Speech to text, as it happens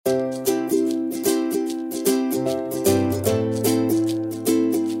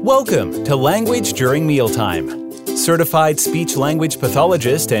Welcome to Language During Mealtime. Certified speech-language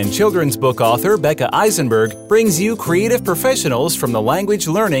pathologist and children's book author Becca Eisenberg brings you creative professionals from the language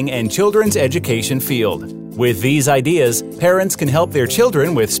learning and children's education field. With these ideas, parents can help their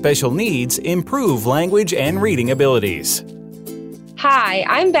children with special needs improve language and reading abilities. Hi,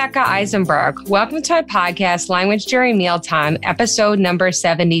 I'm Becca Eisenberg. Welcome to my podcast, Language During Mealtime, episode number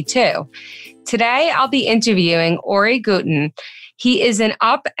 72. Today, I'll be interviewing Ori Guten. He is an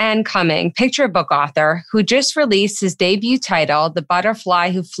up-and-coming picture book author who just released his debut title, The Butterfly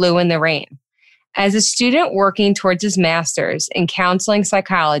Who Flew in the Rain. As a student working towards his master's in counseling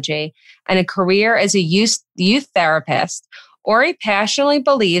psychology and a career as a youth therapist, Ori passionately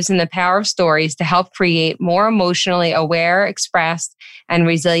believes in the power of stories to help create more emotionally aware, expressed, and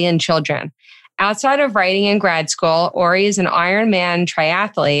resilient children. Outside of writing in grad school, Ori is an Ironman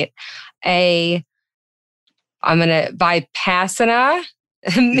triathlete, Vipassana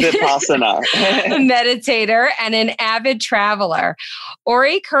meditator, and an avid traveler.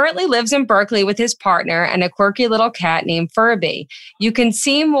 Ori currently lives in Berkeley with his partner and a quirky little cat named Furby. You can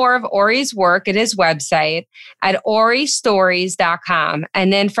see more of Ori's work at his website at oristories.com.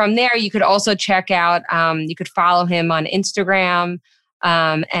 And then from there, you could also check out, you could follow him on Instagram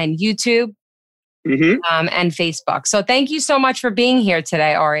and YouTube and Facebook. So thank you so much for being here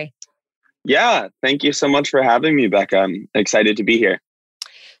today, Ori. Yeah, thank you so much for having me, Becca. I'm excited to be here.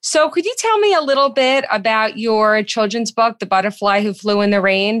 So could you tell me a little bit about your children's book, The Butterfly Who Flew in the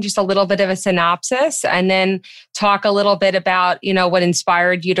Rain, just a little bit of a synopsis, and then talk a little bit about, what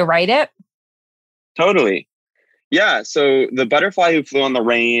inspired you to write it? Totally. Yeah, so The Butterfly Who Flew in the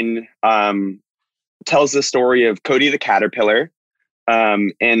Rain tells the story of Cody the caterpillar.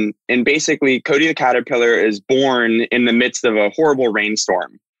 And basically, Cody the caterpillar is born in the midst of a horrible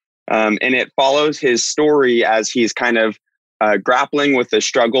rainstorm. And it follows his story as he's kind of grappling with the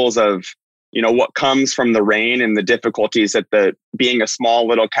struggles of, what comes from the rain and the difficulties that being a small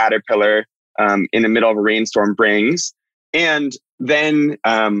little caterpillar in the middle of a rainstorm brings. And then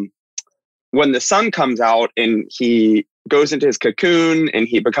when the sun comes out and he goes into his cocoon and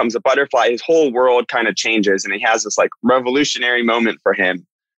he becomes a butterfly, his whole world kind of changes, and he has this revolutionary moment for him.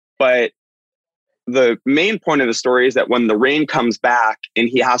 But the main point of the story is that when the rain comes back and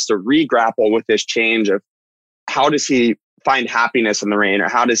he has to re-grapple with this change of how does he find happiness in the rain, or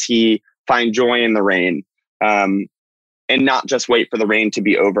how does he find joy in the rain, and not just wait for the rain to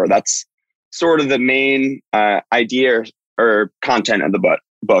be over. That's sort of the main idea or content of the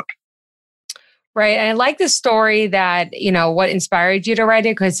book. Right. And I like the story that, what inspired you to write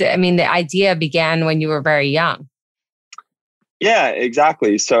it, because, the idea began when you were very young. Yeah,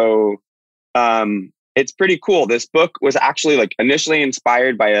 exactly. So it's pretty cool. This book was actually initially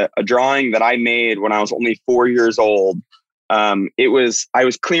inspired by a drawing that I made when I was only 4 years old. I was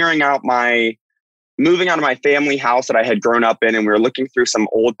clearing out moving out of my family house that I had grown up in, and we were looking through some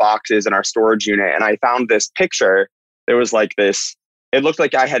old boxes in our storage unit, and I found this picture. There was this, it looked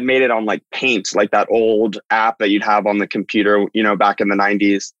like I had made it on Paint, that old app that you'd have on the computer, back in the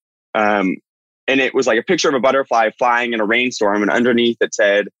 90s. And it was a picture of a butterfly flying in a rainstorm, and underneath it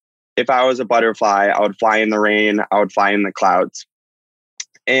said, "If I was a butterfly, I would fly in the rain, I would fly in the clouds."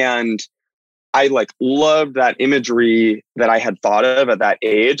 And I loved that imagery that I had thought of at that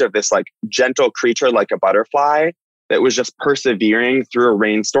age, of this gentle creature like a butterfly that was just persevering through a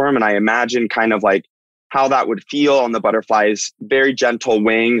rainstorm. And I imagined kind of how that would feel on the butterfly's very gentle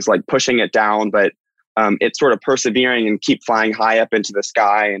wings, pushing it down, but it's sort of persevering and keep flying high up into the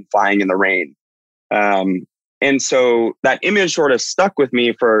sky and flying in the rain. And so that image sort of stuck with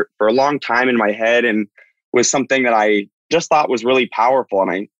me for a long time in my head, and was something that I just thought was really powerful. And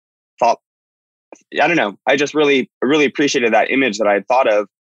I thought, I just really appreciated that image that I had thought of.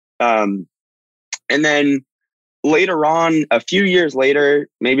 And then later on, a few years later,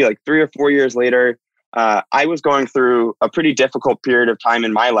 maybe 3 or 4 years later, I was going through a pretty difficult period of time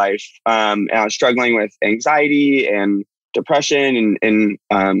in my life. And I was struggling with anxiety and depression and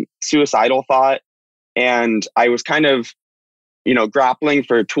suicidal thought. And I was kind of, grappling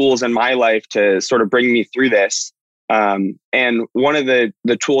for tools in my life to sort of bring me through this. And one of the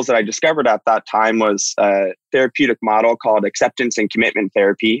tools that I discovered at that time was a therapeutic model called acceptance and commitment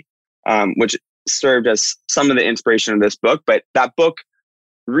therapy, which served as some of the inspiration of this book. But that book,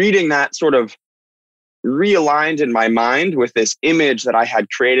 reading that, sort of realigned in my mind with this image that I had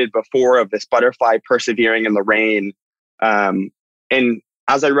created before of this butterfly persevering in the rain. And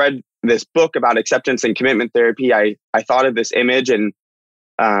as I read this book about acceptance and commitment therapy, I thought of this image and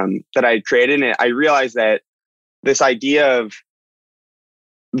that I had created, and I realized that this idea of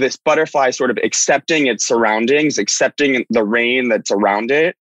this butterfly sort of accepting its surroundings, accepting the rain that's around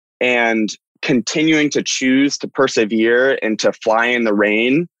it, and continuing to choose to persevere and to fly in the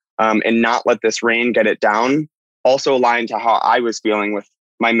rain, and not let this rain get it down, also aligned to how I was feeling with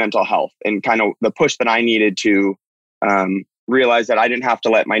my mental health and kind of the push that I needed to realize that I didn't have to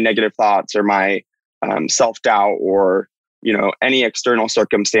let my negative thoughts or my self-doubt or, any external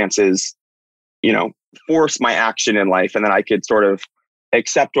circumstances, force my action in life, and that I could sort of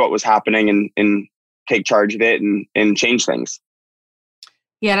accept what was happening and take charge of it and change things.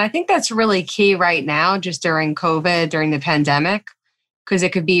 Yeah, and I think that's really key right now, just during COVID, during the pandemic, because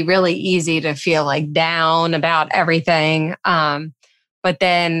it could be really easy to feel like down about everything. But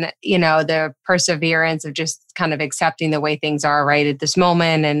then, the perseverance of just kind of accepting the way things are right at this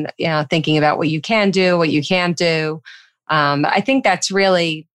moment and, thinking about what you can do, what you can't do. I think that's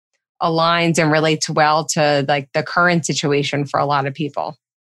really aligns and relates well to like the current situation for a lot of people.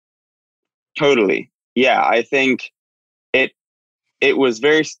 Totally. Yeah, I think it was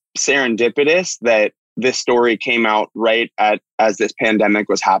very serendipitous that this story came out right as this pandemic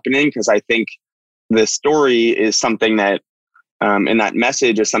was happening, because I think this story is something that, and that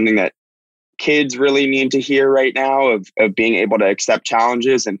message is something that kids really need to hear right now of being able to accept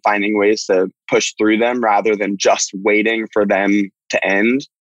challenges and finding ways to push through them rather than just waiting for them to end,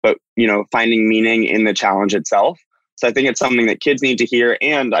 but, finding meaning in the challenge itself. So I think it's something that kids need to hear.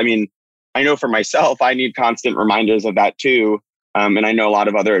 And I mean, I know for myself, I need constant reminders of that too. And I know a lot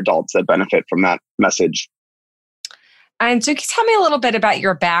of other adults that benefit from that message. And so can you tell me a little bit about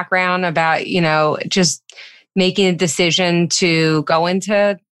your background, about, just making a decision to go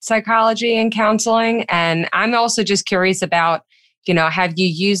into psychology and counseling? And I'm also just curious about, have you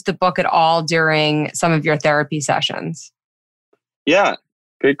used the book at all during some of your therapy sessions? Yeah,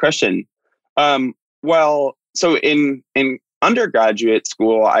 great question. Well, so in undergraduate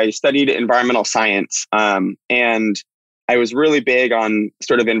school, I studied environmental science, and I was really big on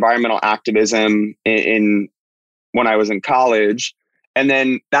sort of environmental activism in when I was in college. And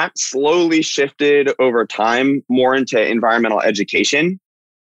then that slowly shifted over time more into environmental education.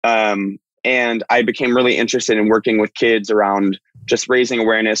 And I became really interested in working with kids around just raising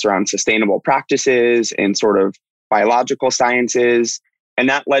awareness around sustainable practices and sort of biological sciences. And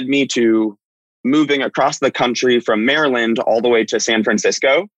that led me to moving across the country from Maryland all the way to San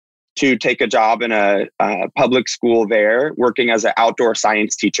Francisco to take a job in a public school there, working as an outdoor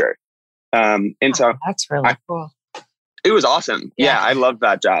science teacher. So that's really cool. It was awesome. Yeah, I loved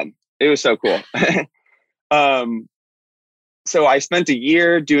that job. It was so cool. So I spent a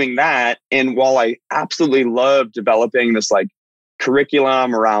year doing that. And while I absolutely loved developing this like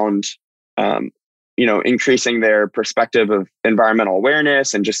curriculum around, increasing their perspective of environmental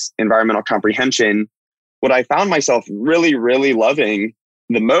awareness and just environmental comprehension, what I found myself really, really loving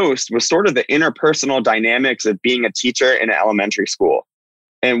the most was sort of the interpersonal dynamics of being a teacher in an elementary school.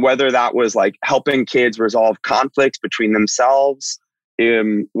 And whether that was like helping kids resolve conflicts between themselves,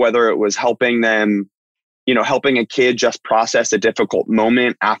 whether it was helping them, helping a kid just process a difficult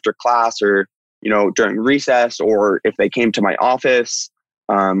moment after class or, during recess, or if they came to my office,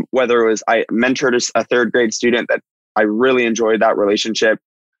 whether it was I mentored a third grade student that I really enjoyed that relationship.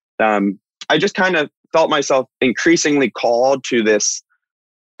 I just kind of felt myself increasingly called to this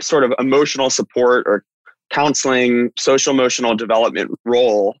sort of emotional support or counseling, social emotional development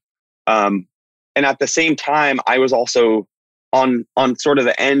role. And at the same time, I was also on sort of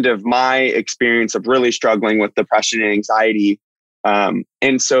the end of my experience of really struggling with depression and anxiety.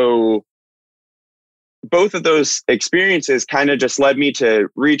 And so both of those experiences kind of just led me to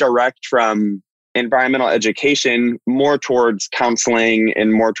redirect from environmental education more towards counseling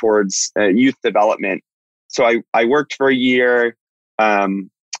and more towards youth development. So I worked for a year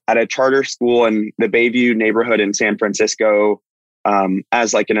at a charter school in the Bayview neighborhood in San Francisco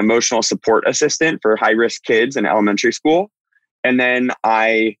as like an emotional support assistant for high-risk kids in elementary school. And then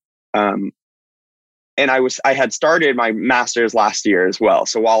I had started my master's last year as well.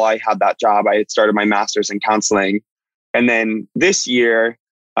 So while I had that job, I had started my master's in counseling. And then this year,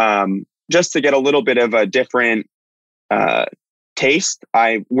 just to get a little bit of a different taste,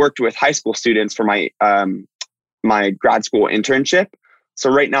 I worked with high school students for my my grad school internship. So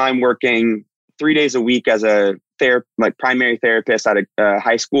right now I'm working 3 days a week as a primary therapist at a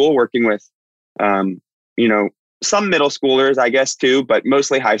high school, working with, some middle schoolers, I guess, too, but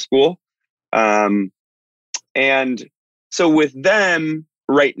mostly high school. And so with them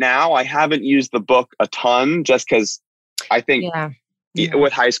right now, I haven't used the book a ton just because I think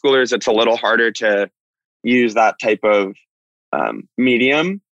with high schoolers, it's a little harder to use that type of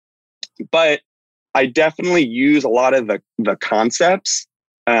medium. But I definitely use a lot of the concepts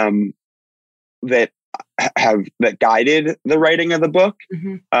that that guided the writing of the book.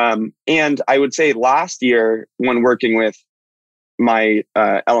 And I would say last year, when working with my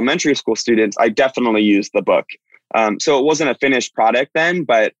elementary school students, I definitely used the book. So it wasn't a finished product then,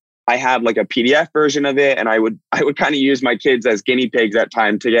 but I had like a PDF version of it, and I would kind of use my kids as guinea pigs at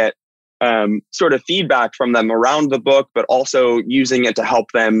time to get sort of feedback from them around the book, but also using it to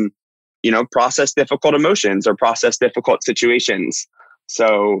help them, process difficult emotions or process difficult situations.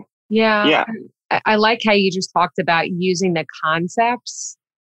 So yeah. I like how you just talked about using the concepts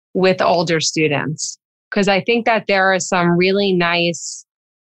with older students, because I think that there are some really nice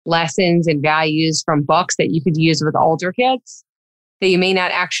lessons and values from books that you could use with older kids that you may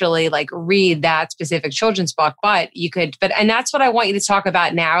not actually like read that specific children's book, but you could, and that's what I want you to talk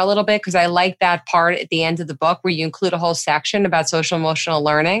about now a little bit, because I like that part at the end of the book where you include a whole section about social emotional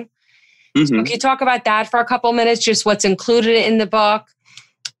learning. So can you talk about that for a couple of minutes, just what's included in the book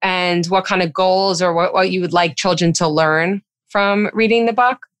and what kind of goals or what you would like children to learn from reading the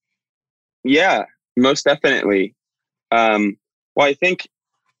book? Yeah, most definitely. Well, I think,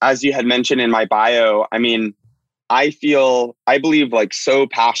 as you had mentioned in my bio, I mean, I believe like so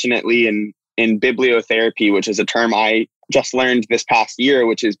passionately in bibliotherapy, which is a term I just learned this past year,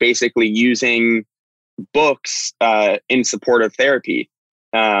 which is basically using books in support of therapy.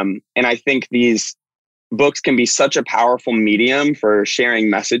 And I think these books can be such a powerful medium for sharing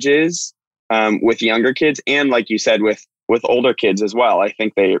messages with younger kids. And like you said, with older kids as well. I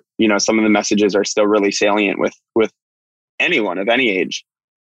think they, some of the messages are still really salient with anyone of any age.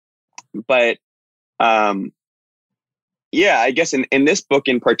 But I guess in this book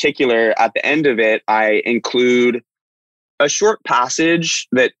in particular, at the end of it, I include a short passage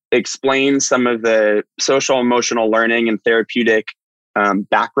that explains some of the social emotional learning and therapeutic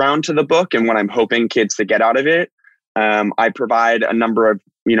background to the book and what I'm hoping kids to get out of it. I provide a number of,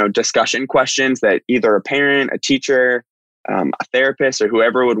 discussion questions that either a parent, a teacher, a therapist, or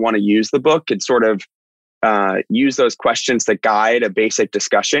whoever would want to use the book could sort of use those questions to guide a basic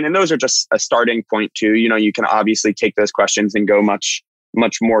discussion. And those are just a starting point too. You can obviously take those questions and go much,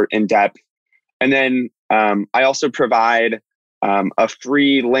 much more in depth. And then I also provide a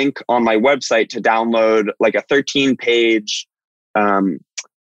free link on my website to download like a 13-page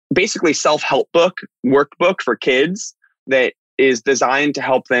basically self-help workbook for kids that is designed to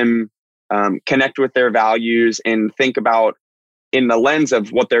help them connect with their values and think about, in the lens of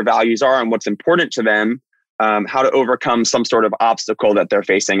what their values are and what's important to them, how to overcome some sort of obstacle that they're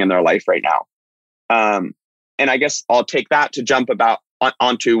facing in their life right now. And I guess I'll take that to jump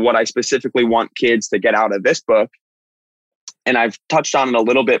onto what I specifically want kids to get out of this book. And I've touched on it a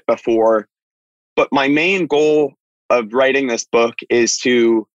little bit before, but my main goal of writing this book is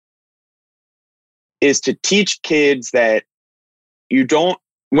to teach kids that you don't,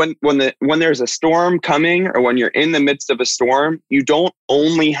 when there's a storm coming or when you're in the midst of a storm, you don't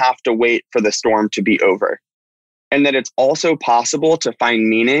only have to wait for the storm to be over. And that it's also possible to find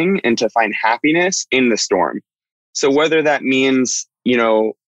meaning and to find happiness in the storm. So whether that means,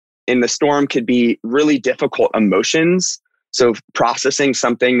 in the storm could be really difficult emotions. So processing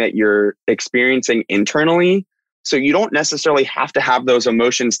something that you're experiencing internally. So you don't necessarily have to have those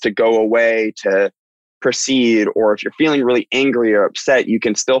emotions to go away to proceed. Or if you're feeling really angry or upset, you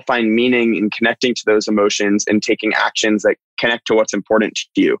can still find meaning in connecting to those emotions and taking actions that connect to what's important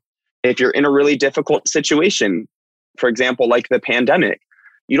to you. If you're in a really difficult situation, for example, like the pandemic,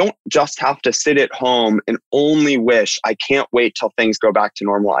 you don't just have to sit at home and only wish, I can't wait till things go back to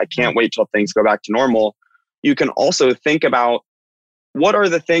normal. I can't wait till things go back to normal. You can also think about, what are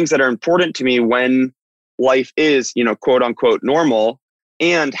the things that are important to me when life is, quote unquote, normal?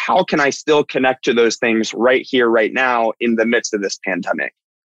 And how can I still connect to those things right here, right now in the midst of this pandemic?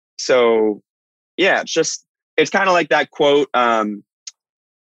 So yeah, it's kind of like that quote.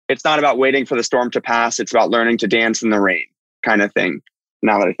 It's not about waiting for the storm to pass. It's about learning to dance in the rain, kind of thing,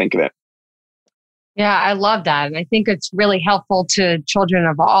 now that I think of it. Yeah, I love that. And I think it's really helpful to children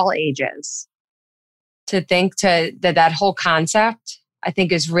of all ages to think that whole concept, I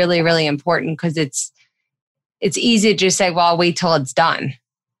think, is really, really important, because it's easy to just say, well, I'll wait till it's done.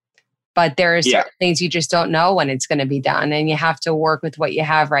 But there are certain things you just don't know when it's going to be done, and you have to work with what you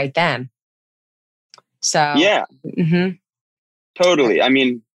have right then. So, yeah, totally. I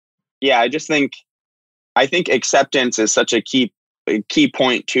mean, I think acceptance is such a key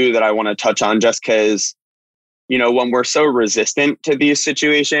point too, that I want to touch on, just because, when we're so resistant to these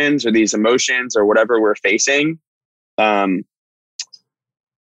situations or these emotions or whatever we're facing, the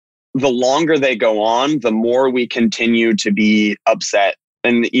longer they go on, the more we continue to be upset,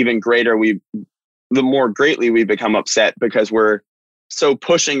 and even greater the more greatly we become upset, because we're so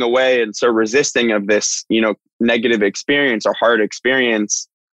pushing away and so resisting of this, negative experience or hard experience.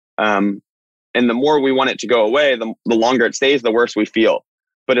 And the more we want it to go away, the longer it stays, the worse we feel.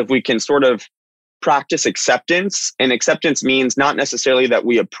 But if we can sort of practice acceptance, and acceptance means not necessarily that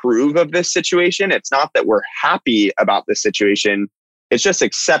we approve of this situation. It's not that we're happy about this situation. It's just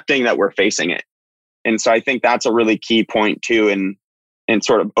accepting that we're facing it. And so I think that's a really key point too in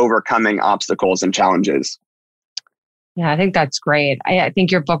sort of overcoming obstacles and challenges. Yeah, I think that's great. I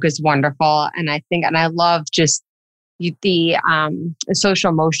think your book is wonderful. And I love just the social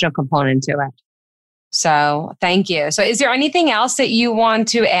emotional component to it. So thank you. So is there anything else that you want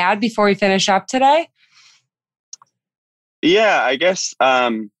to add before we finish up today? Yeah, I guess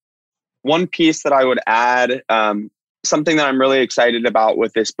one piece that I would add, something that I'm really excited about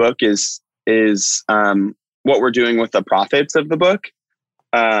with this book is what we're doing with the profits of the book.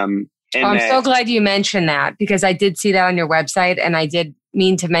 I'm so glad you mentioned that, because I did see that on your website and I did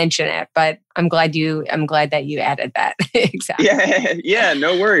mean to mention it, but I'm glad that you added that. Exactly. Yeah.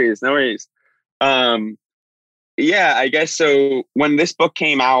 No worries. I guess so. When this book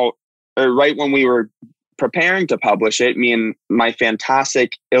came out, or right when we were preparing to publish it, me and my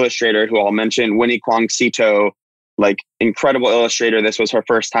fantastic illustrator, who I'll mention, Winnie Kwong Sito, like incredible illustrator. This was her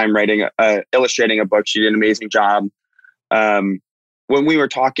first time illustrating a book. She did an amazing job. When we were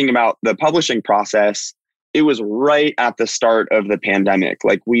talking about the publishing process, it was right at the start of the pandemic.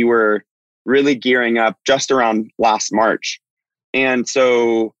 Like we were really gearing up just around last March. And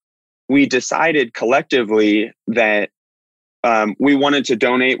so we decided collectively that we wanted to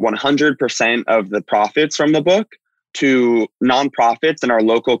donate 100% of the profits from the book to nonprofits in our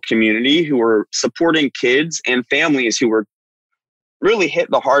local community who were supporting kids and families who were really hit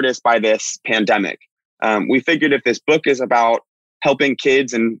the hardest by this pandemic. We figured if this book is about helping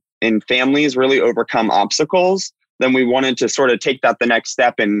kids and families really overcome obstacles, then we wanted to sort of take that the next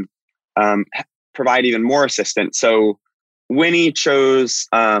step and provide even more assistance. So Winnie chose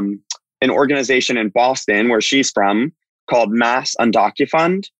an organization in Boston, where she's from, called Mass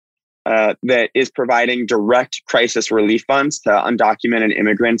UndocuFund, that is providing direct crisis relief funds to undocumented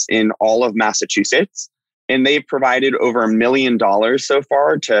immigrants in all of Massachusetts. And they've provided over $1 million so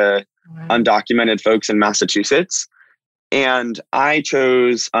far to undocumented folks in Massachusetts. And I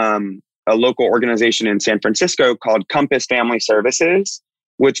chose a local organization in San Francisco called Compass Family Services,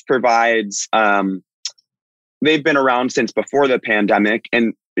 which provides, they've been around since before the pandemic,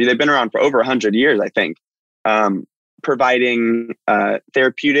 and they've been around for over 100 years, I think, providing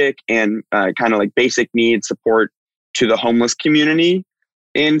therapeutic and kind of like basic needs support to the homeless community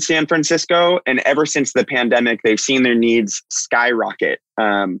in San Francisco. And ever since the pandemic, they've seen their needs skyrocket.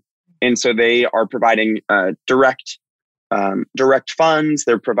 And so they are providing direct funds.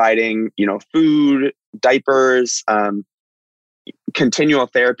 They're providing, food, diapers, continual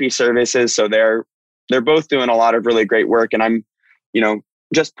therapy services. So they're both doing a lot of really great work. And I'm,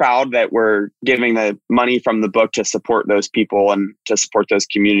 just proud that we're giving the money from the book to support those people and to support those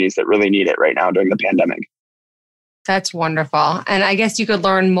communities that really need it right now during the pandemic. That's wonderful. And I guess you could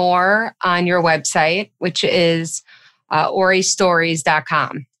learn more on your website, which is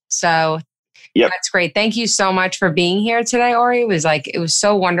oristories.com. So yep. That's great. Thank you so much for being here today, Ori. It was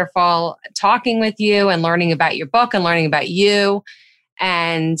so wonderful talking with you and learning about your book and learning about you.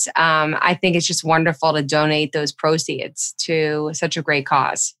 And I think it's just wonderful to donate those proceeds to such a great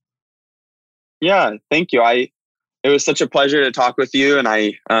cause. Yeah, thank you. It was such a pleasure to talk with you. And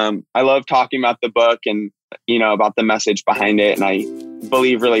I love talking about the book and, about the message behind it. And I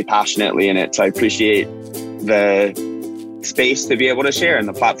believe really passionately in it. So I appreciate the space to be able to share and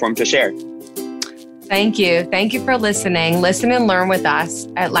the platform to share. Thank you. Thank you for listening. Listen and learn with us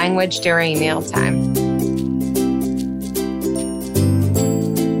at Language During Mealtime.